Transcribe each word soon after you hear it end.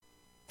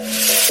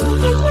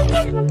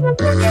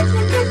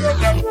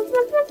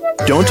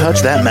Don't touch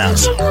that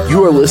mouse.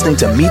 You are listening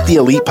to Meet the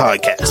Elite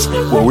Podcast,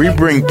 where we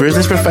bring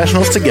business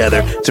professionals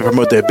together to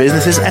promote their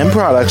businesses and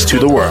products to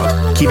the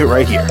world. Keep it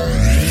right here.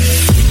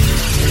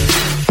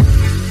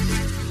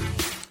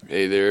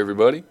 Hey there,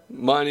 everybody.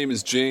 My name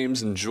is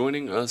James, and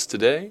joining us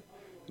today,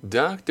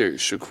 Dr.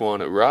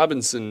 Shaquana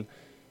Robinson,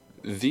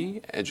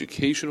 the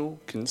educational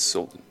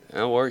consultant.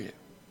 How are you?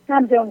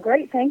 I'm doing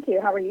great, thank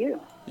you. How are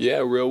you? Yeah,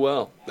 real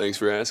well. Thanks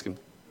for asking.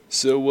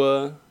 So,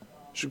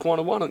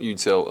 Shaquana, why don't you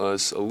tell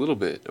us a little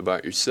bit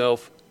about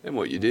yourself and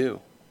what you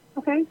do?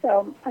 Okay,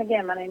 so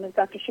again, my name is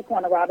Dr.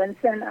 Shaquana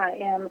Robinson. I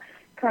am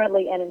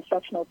currently an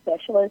instructional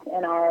specialist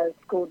in our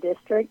school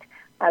district.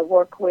 I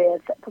work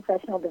with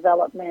professional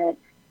development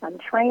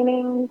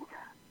trainings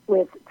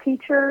with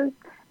teachers.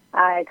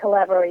 I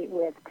collaborate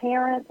with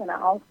parents, and I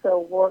also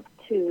work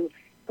to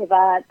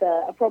provide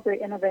the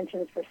appropriate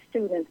interventions for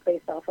students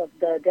based off of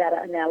the data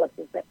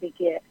analysis that we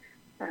get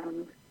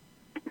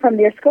from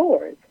their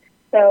scores.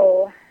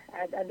 So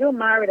I do a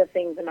myriad of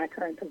things in my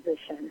current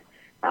position.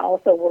 I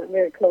also work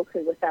very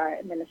closely with our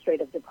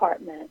administrative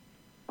department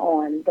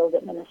on those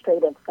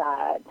administrative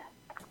sides.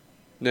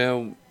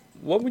 Now,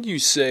 what would you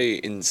say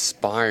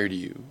inspired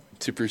you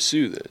to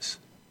pursue this?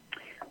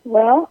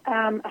 Well,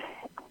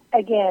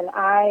 again,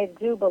 I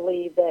do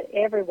believe that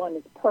everyone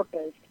is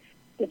purposed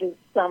to do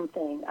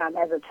something.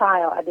 As a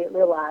child, I did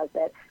realize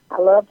that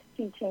I loved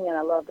teaching and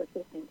I loved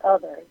assisting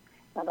others.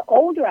 Now, the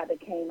older I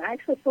became, I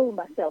actually fooled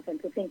myself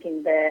into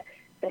thinking that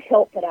the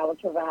help that I was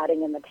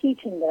providing and the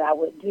teaching that I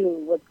would do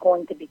was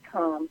going to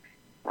come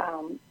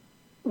from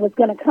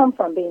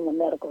being a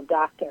medical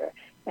doctor.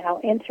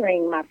 Now,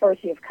 entering my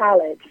first year of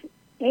college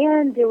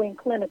and doing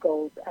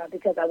clinicals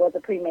because I was a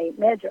pre-med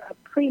major,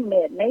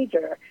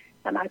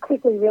 I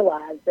quickly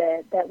realized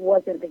that that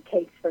wasn't the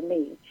case for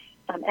me.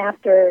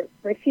 After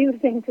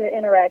refusing to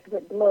interact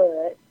with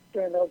blood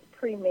during those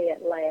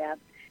pre-med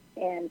labs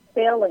and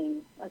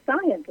failing a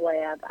science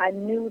lab, I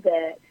knew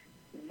that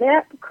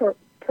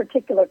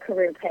particular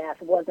career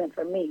path wasn't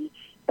for me,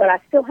 but I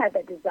still had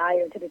that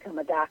desire to become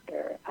a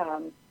doctor.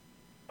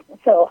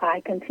 So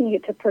I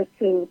continued to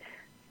pursue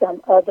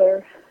some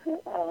other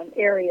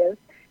areas.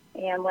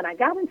 And when I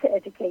got into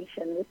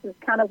education, this is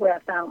kind of where I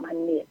found my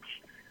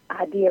niche.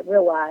 I did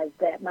realize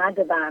that my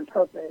divine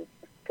purpose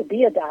to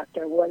be a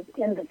doctor was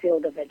in the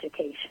field of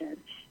education.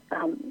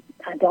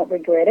 I don't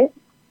regret it.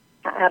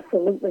 I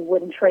absolutely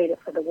wouldn't trade it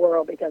for the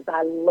world because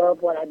I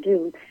love what I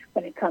do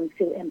when it comes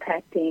to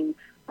impacting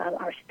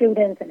our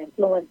students and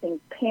influencing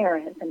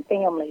parents and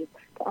families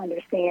to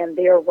understand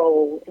their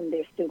role in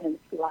their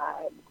students'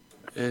 lives.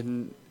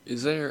 And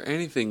is there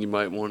anything you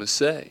might want to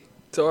say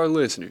to our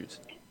listeners?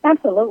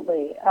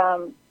 Absolutely.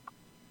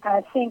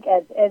 I think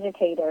as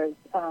educators,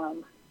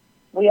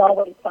 we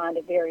always find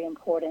it very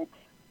important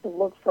to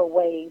look for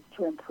ways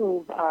to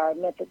improve our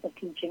methods of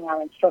teaching,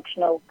 our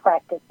instructional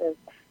practices,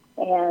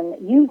 and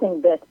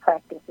using best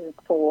practices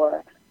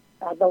for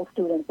those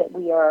students that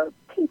we are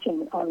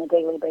teaching on a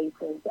daily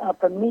basis.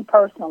 For me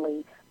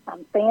personally,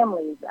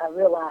 families, I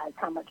realize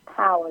how much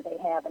power they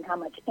have and how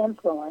much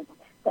influence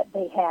that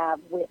they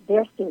have with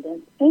their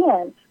students,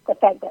 and the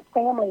fact that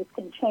families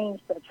can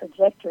change the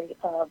trajectory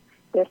of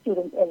their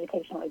students'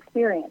 educational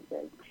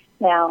experiences.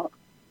 Now,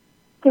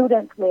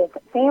 students with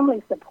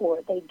family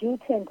support, they do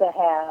tend to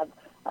have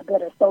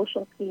better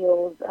social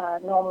skills,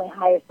 normally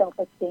higher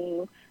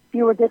self-esteem,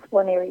 fewer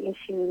disciplinary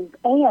issues,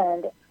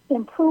 and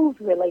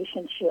improved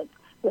relationships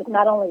with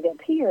not only their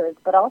peers,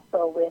 but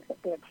also with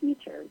their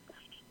teachers.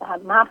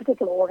 My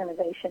particular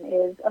organization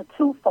is a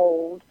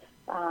twofold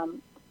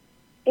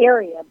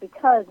area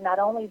because not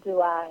only do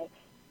I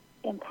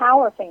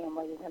empower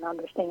families and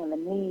understand the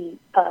need,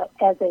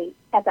 as I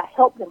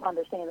help them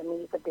understand the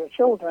needs of their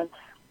children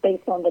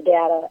based on the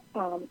data,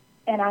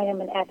 and I am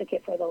an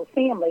advocate for those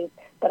families,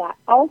 but I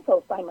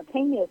also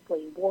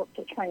simultaneously work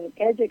to train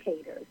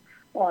educators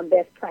on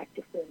best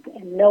practices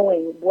and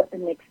knowing what the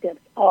next steps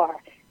are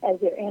as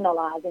they're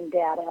analyzing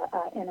data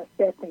and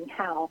assessing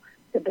how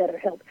to better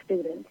help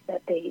students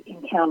that they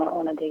encounter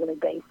on a daily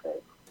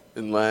basis.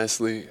 And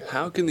lastly,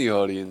 how can the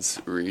audience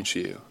reach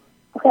you?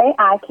 Okay,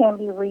 I can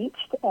be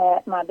reached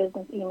at my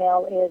business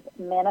email is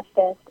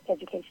Manifest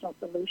Educational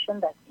Solution.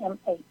 That's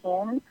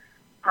MANIFESTEducationalSolutions,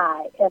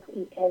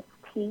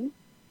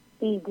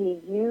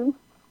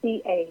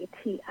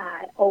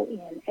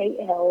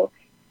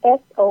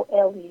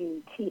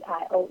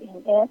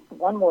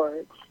 one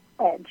word,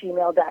 at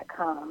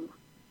gmail.com.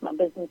 My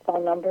business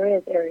phone number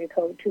is area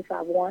code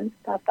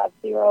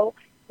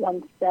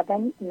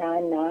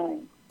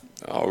 251-550-1799.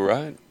 All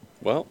right.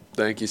 Well,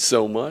 thank you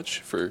so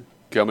much for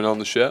coming on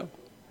the show.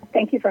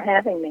 Thank you for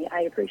having me.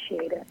 I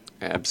appreciate it.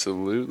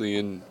 Absolutely.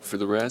 And for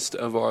the rest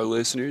of our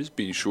listeners,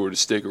 be sure to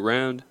stick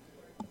around.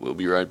 We'll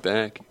be right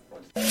back.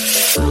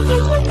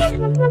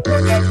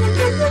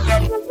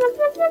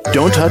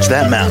 Don't touch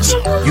that mouse.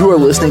 You are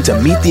listening to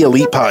Meet the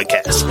Elite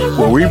Podcast,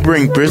 where we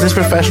bring business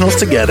professionals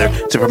together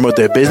to promote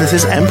their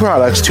businesses and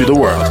products to the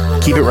world.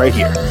 Keep it right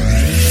here.